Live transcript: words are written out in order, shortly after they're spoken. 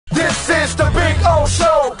is the Big O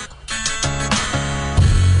Show.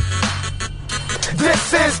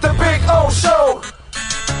 This is the Big O Show.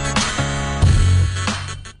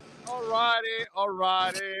 All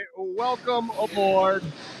righty. Welcome aboard.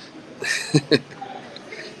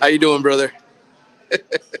 How you doing, brother?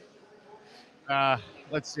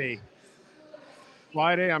 Let's see.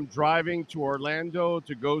 Friday, I'm driving to Orlando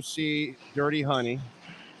to go see Dirty Honey.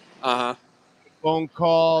 Uh-huh. Phone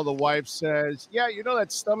call. The wife says, yeah, you know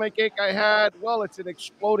that stomach ache I had? Well, it's an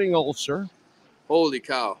exploding ulcer. Holy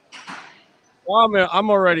cow. Well, I'm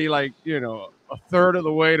already like, a third of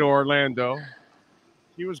the way to Orlando.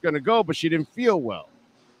 She was going to go, but she didn't feel well.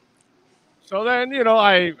 So then,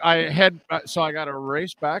 I got to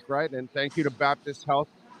race back, right? And thank you to Baptist Health,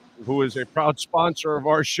 who is a proud sponsor of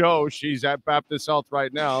our show. She's at Baptist Health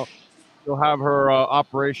right now. She'll have her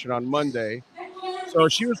operation on Monday. So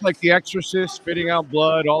she was like the exorcist, spitting out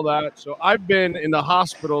blood, all that. So I've been in the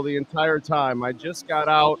hospital the entire time. I just got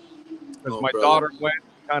out because my daughter went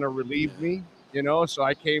and kind of relieved me, So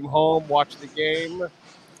I came home, watched the game.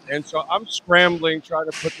 And so I'm scrambling, trying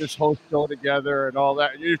to put this whole show together and all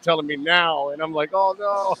that. You're telling me now, and I'm like, oh,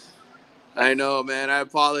 no. I know, man. I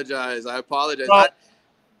apologize. I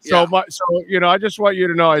just want you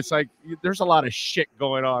to know, it's like there's a lot of shit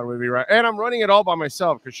going on with me, right? And I'm running it all by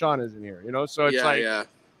myself because Sean isn't here, So it's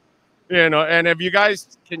and if you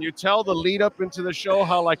guys, can you tell the lead up into the show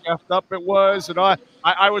how like effed up it was? And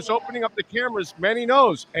I was opening up the cameras, Manny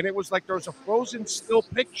knows, and it was like there was a frozen still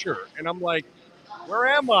picture, and I'm like, where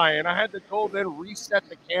am I? And I had to go then reset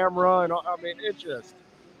the camera, and it just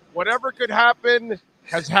whatever could happen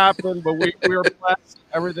has happened, but we are blessed.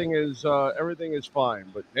 Everything is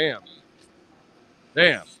fine. But damn.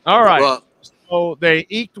 All right. Well, so they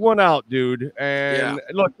eked one out, dude. And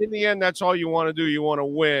look, in the end, that's all you want to do. You want to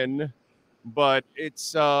win, but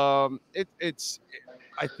it's I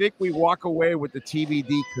think we walk away with the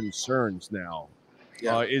TBD concerns now.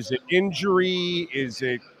 Yeah. Is it injury? Is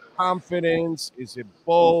it confidence? Is it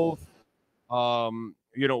both?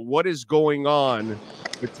 What is going on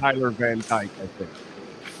with Tyler Van Dyke, I think?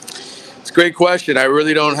 It's a great question. I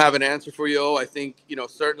really don't have an answer for you. I think,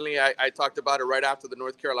 certainly I talked about it right after the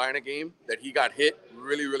North Carolina game, that he got hit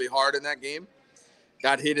really, really hard in that game.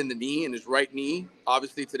 Got hit in the knee, in his right knee.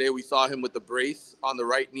 Obviously, today we saw him with the brace on the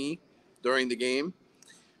right knee during the game.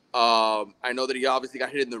 I know that he obviously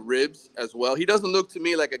got hit in the ribs as well. He doesn't look to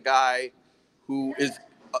me like a guy who is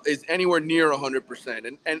anywhere near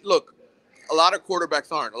 100%. And look, a lot of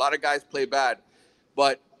quarterbacks aren't. A lot of guys play bad.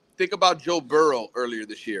 But think about Joe Burrow earlier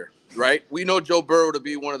this year, right? We know Joe Burrow to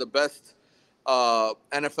be one of the best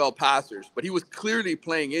NFL passers, but he was clearly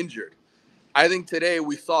playing injured. I think today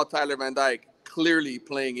we saw Tyler Van Dyke clearly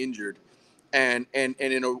playing injured and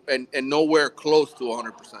nowhere close to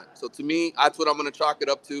 100%. So to me, that's what I'm going to chalk it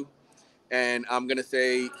up to. And I'm going to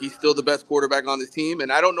say he's still the best quarterback on this team.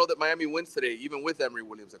 And I don't know that Miami wins today, even with Emory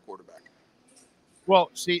Williams at quarterback.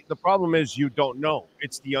 Well, see, the problem is you don't know.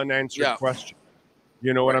 It's the unanswered question.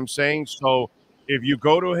 You know what I'm saying? So if you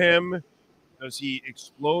go to him, does he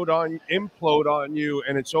implode on you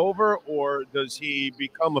and it's over? Or does he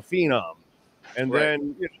become a phenom? And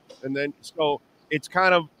then so it's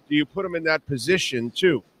kind of, do you put him in that position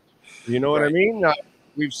too? You know what I mean? Now,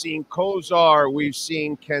 we've seen Kozar, we've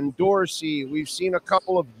seen Ken Dorsey, we've seen a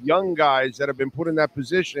couple of young guys that have been put in that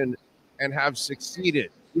position and have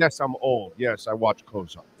succeeded. Yes, I'm old. Yes, I watch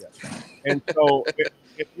Kozar. Yes, and so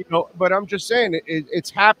but I'm just saying it's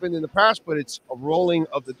happened in the past, but it's a rolling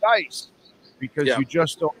of the dice because you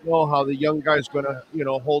just don't know how the young guy's going to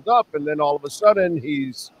hold up, and then all of a sudden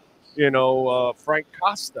he's Frank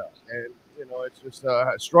Costa, and it's just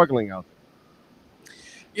struggling out there.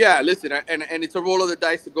 Yeah, listen, and it's a roll of the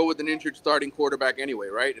dice to go with an injured starting quarterback anyway,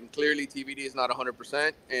 right? And clearly TBD is not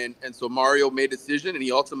 100%, and so Mario made a decision, and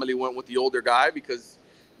he ultimately went with the older guy because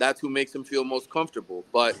that's who makes him feel most comfortable.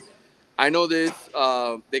 But I know this,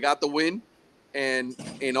 they got the win, and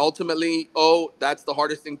ultimately, that's the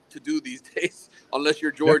hardest thing to do these days, unless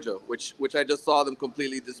you're Georgia, which I just saw them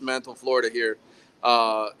completely dismantle Florida here.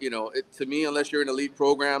 To me, unless you're an elite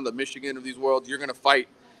program, the Michigan of these worlds, you're going to fight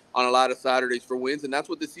on a lot of Saturdays for wins, and that's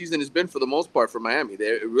what the season has been for the most part for Miami.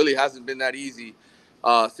 It really hasn't been that easy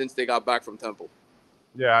since they got back from Temple.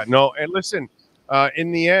 Yeah, no, and listen,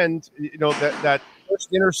 in the end, that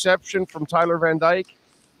first interception from Tyler Van Dyke,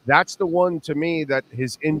 that's the one to me that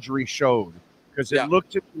his injury showed, because it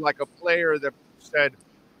looked to me like a player that said,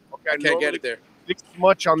 "Okay, I can't get it there."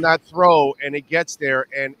 Much on that throw, and it gets there,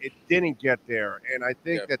 and it didn't get there, and I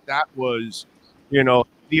think that was,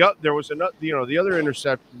 there was another, the other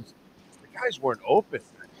interceptions, the guys weren't open.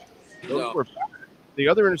 Those were bad. The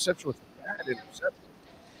other interception was a bad interception.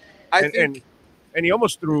 And he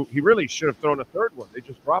almost threw. He really should have thrown a third one. They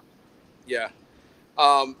just dropped it. Yeah.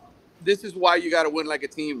 This is why you got to win like a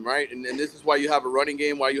team, right? And this is why you have a running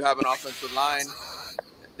game, why you have an offensive line.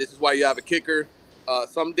 This is why you have a kicker.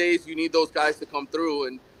 Some days you need those guys to come through,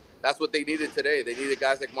 and that's what they needed today. They needed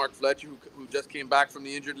guys like Mark Fletcher, who just came back from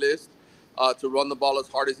the injured list, to run the ball as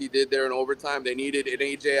hard as he did there in overtime. They needed an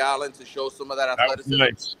A.J. Allen to show some of that athleticism,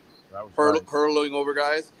 nice. hurling over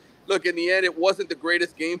guys. Look, in the end, it wasn't the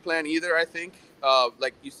greatest game plan either, I think.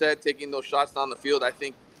 Like you said, taking those shots down the field, I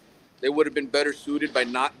think they would have been better suited by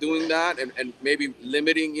not doing that and maybe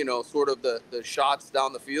limiting, sort of the shots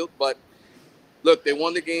down the field. But, look, they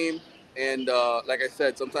won the game, and like I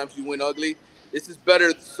said, sometimes you win ugly. This is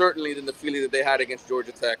better, certainly, than the feeling that they had against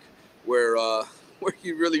Georgia Tech, where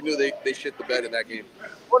you really knew they shit the bed in that game.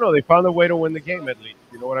 Well, no, they found a way to win the game at least.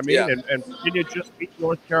 You know what I mean? Yeah. And Virginia just beat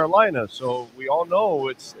North Carolina, so we all know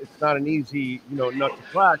it's not an easy nut to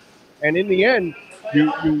crack. And in the end,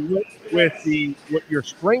 you went with what your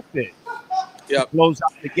strength is to close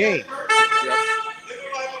out the game. Yep.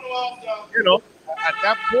 At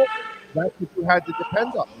that point, that's what you had to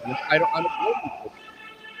depend on. I don't know.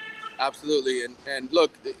 Absolutely. And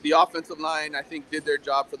look, the offensive line, I think, did their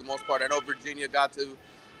job for the most part. I know Virginia got to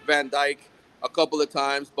Van Dyke a couple of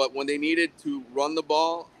times, but when they needed to run the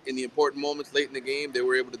ball in the important moments late in the game, they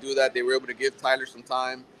were able to do that. They were able to give Tyler some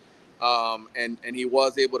time. And he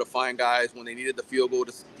was able to find guys when they needed the field goal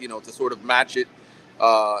to sort of match it.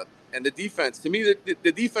 And the defense, to me,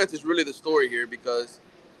 the defense is really the story here because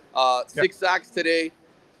 6 sacks today.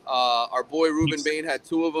 Our boy Ruben Bain had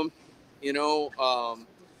 2 of them.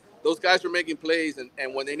 Those guys are making plays,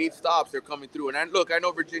 and when they need stops, they're coming through. And I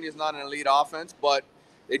know Virginia's not an elite offense, but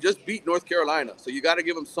they just beat North Carolina. So you got to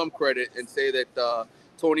give them some credit and say that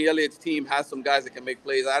Tony Elliott's team has some guys that can make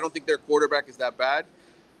plays. I don't think their quarterback is that bad.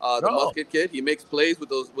 The Musket kid, he makes plays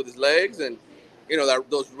with his legs, and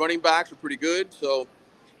those running backs are pretty good. So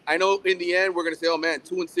I know in the end we're going to say, oh man,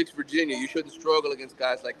 2-6 Virginia, you shouldn't struggle against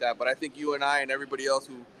guys like that. But I think you and I and everybody else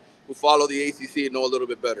who follow the ACC know a little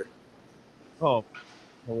bit better. Oh,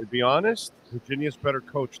 can we be honest? Virginia's better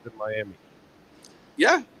coached than Miami.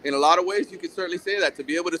 Yeah, in a lot of ways you can certainly say that. To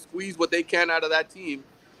be able to squeeze what they can out of that team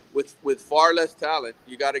with far less talent,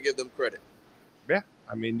 you got to give them credit. Yeah,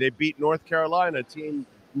 I mean they beat North Carolina, a team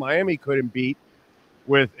Miami couldn't beat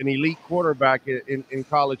with an elite quarterback in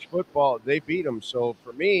college football. They beat them. So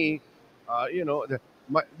for me,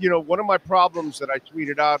 one of my problems that I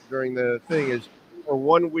tweeted out during the thing is for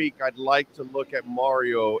 1 week, I'd like to look at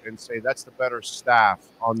Mario and say that's the better staff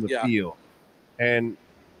on the field. And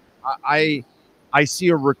I see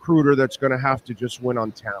a recruiter that's going to have to just win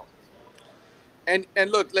on talent. And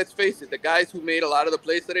look, let's face it, the guys who made a lot of the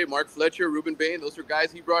plays today, Mark Fletcher, Ruben Bain, those are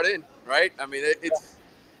guys he brought in, right? I mean,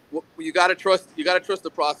 you got to trust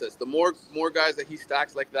the process. The more guys that he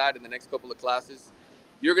stacks like that in the next couple of classes,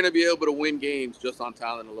 you're going to be able to win games just on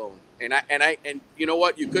talent alone. And you know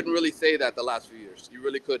what? You couldn't really say that the last few years. You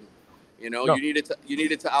really couldn't. No. You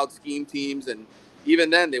needed to out scheme teams, and even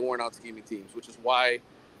then they weren't out scheming teams, which is why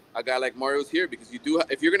a guy like Mario's here, because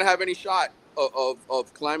if you're going to have any shot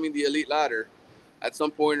of climbing the elite ladder, at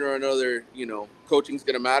some point or another, coaching's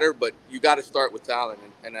going to matter, but you got to start with talent,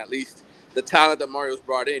 and at least the talent that Mario's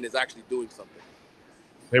brought in is actually doing something.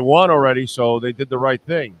 They won already, so they did the right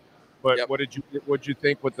thing. But what did you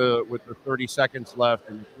think with the 30 seconds left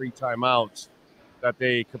and 3 timeouts that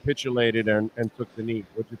they capitulated and took the knee?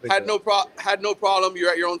 What did you think? Had no problem.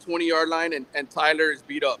 You're at your own 20-yard line, and Tyler is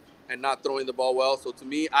beat up and not throwing the ball well. So to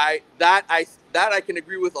me, I can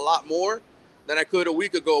agree with a lot more than I could a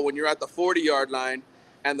week ago when you're at the 40-yard line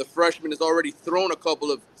and the freshman has already thrown a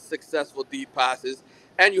couple of successful deep passes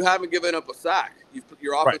and you haven't given up a sack.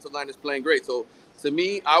 Your offensive line is playing great. So to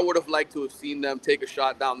me, I would have liked to have seen them take a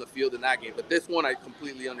shot down the field in that game. But this one, I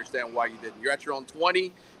completely understand why you didn't. You're at your own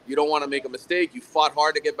 20. You don't want to make a mistake. You fought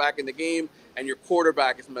hard to get back in the game, and your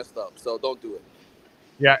quarterback is messed up. So don't do it.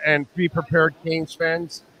 Yeah, and be prepared, Canes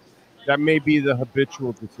fans. That may be the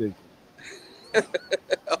habitual decision.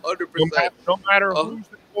 100%. No matter who's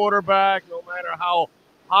the quarterback, no matter how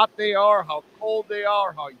hot they are, how cold they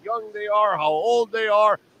are, how young they are, how old they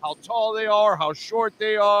are, how tall they are, how short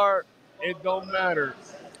they are, it don't matter.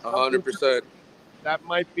 100%. That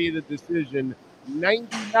might be the decision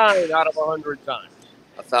 99 out of 100 times.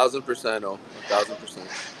 1,000%. Oh, 1,000%.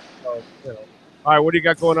 So, All right, what do you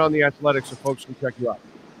got going on in the athletics so folks can check you out?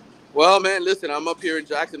 Well, man, listen, I'm up here in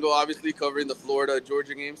Jacksonville, obviously covering the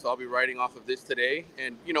Florida-Georgia game, so I'll be writing off of this today.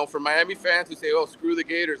 And, for Miami fans who say, oh, screw the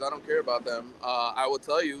Gators, I don't care about them, I will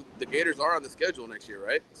tell you the Gators are on the schedule next year,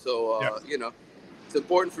 right? So, it's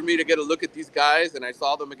important for me to get a look at these guys, and I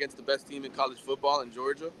saw them against the best team in college football in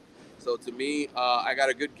Georgia. So to me, I got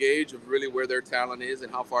a good gauge of really where their talent is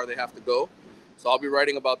and how far they have to go. So I'll be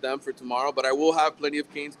writing about them for tomorrow, but I will have plenty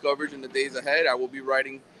of Canes coverage in the days ahead. I will be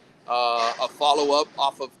writing a follow-up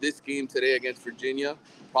off of this game today against Virginia,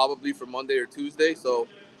 probably for Monday or Tuesday. So,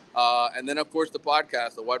 and then, of course, the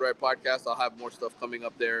podcast, the Wide Right podcast, I'll have more stuff coming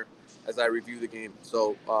up there as I review the game.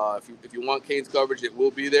 So if you want Canes coverage, it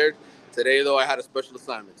will be there. Today, though, I had a special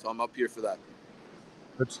assignment, so I'm up here for that.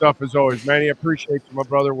 Good stuff as always. Manny, appreciate you, my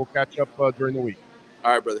brother. We'll catch up during the week.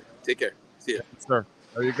 All right, brother. Take care. See you. Yes, sir.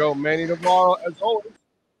 There you go. Manny Navarro, as always,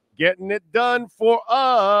 getting it done for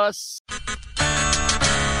us.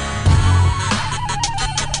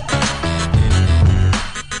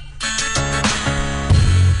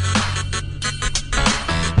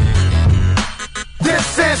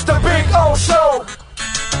 This is the Big O Show.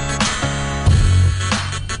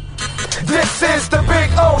 This is the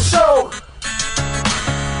Big O Show.